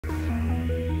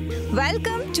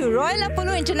Welcome to Royal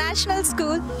Apollo International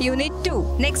School, Unit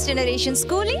 2. Next Generation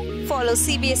Schooling follows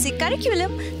CBSE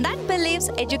curriculum that believes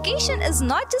education is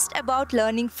not just about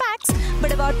learning facts,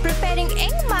 but about preparing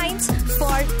young minds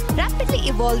for rapidly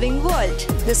evolving world.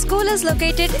 The school is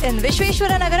located in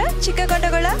Vishweshwara Nagara,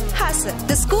 Chikkagondagala, Hassan.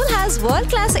 The school has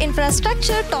world-class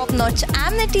infrastructure, top-notch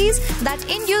amenities that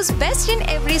induce best in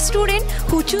every student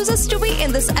who chooses to be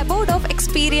in this abode of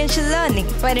experiential learning.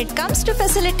 When it comes to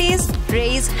facilities,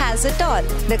 RAIS has it all.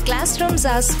 The classrooms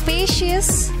are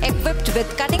spacious, equipped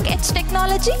with cutting-edge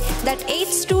technology that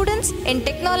aids students in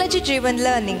technology-driven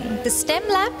learning. The STEM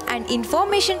lab and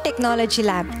Information Technology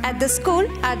lab at the school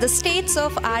are the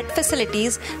state-of-art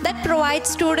facilities that provide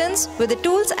students with the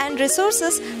tools and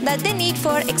resources that they need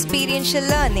for experiential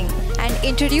learning. And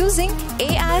introducing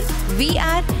AR,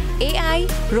 VR, AI,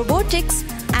 robotics,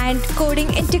 and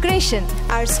coding integration.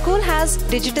 Our school has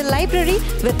digital library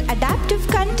with adaptive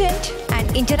content and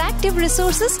interactive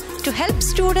resources to help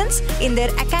students in their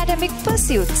academic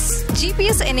pursuits.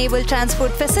 GPS-enabled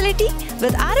transport facility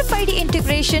with RFID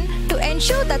integration to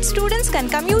ensure that students can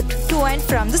commute to and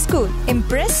from the school.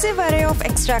 Impressive array of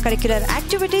extracurricular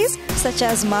activities such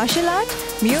as martial art,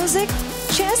 music,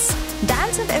 chess,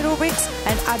 dance and aerobics,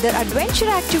 and other adventure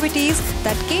activities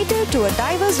that cater to a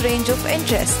diverse range of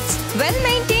interests.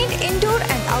 Well-maintained indoor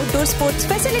and outdoor sports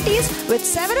facilities with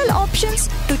several options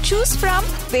to choose from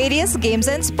various games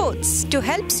and sports to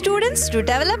help students to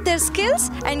develop their skills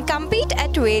and compete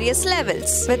at various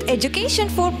levels. With Education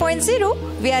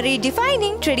 4.0, we are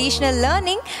redefining traditional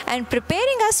learning and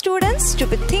preparing our students to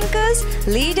be thinkers,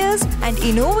 leaders, and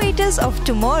innovators of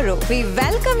tomorrow. We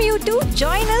welcome you to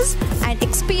join us and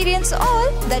experience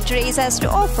all that RAIS has to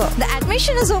offer. The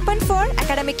admission is open for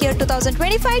academic year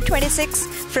 2025-26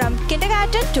 from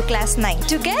kindergarten to class 9.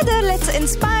 Together, let's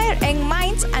inspire young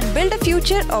minds and build a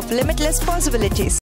future of limitless possibilities.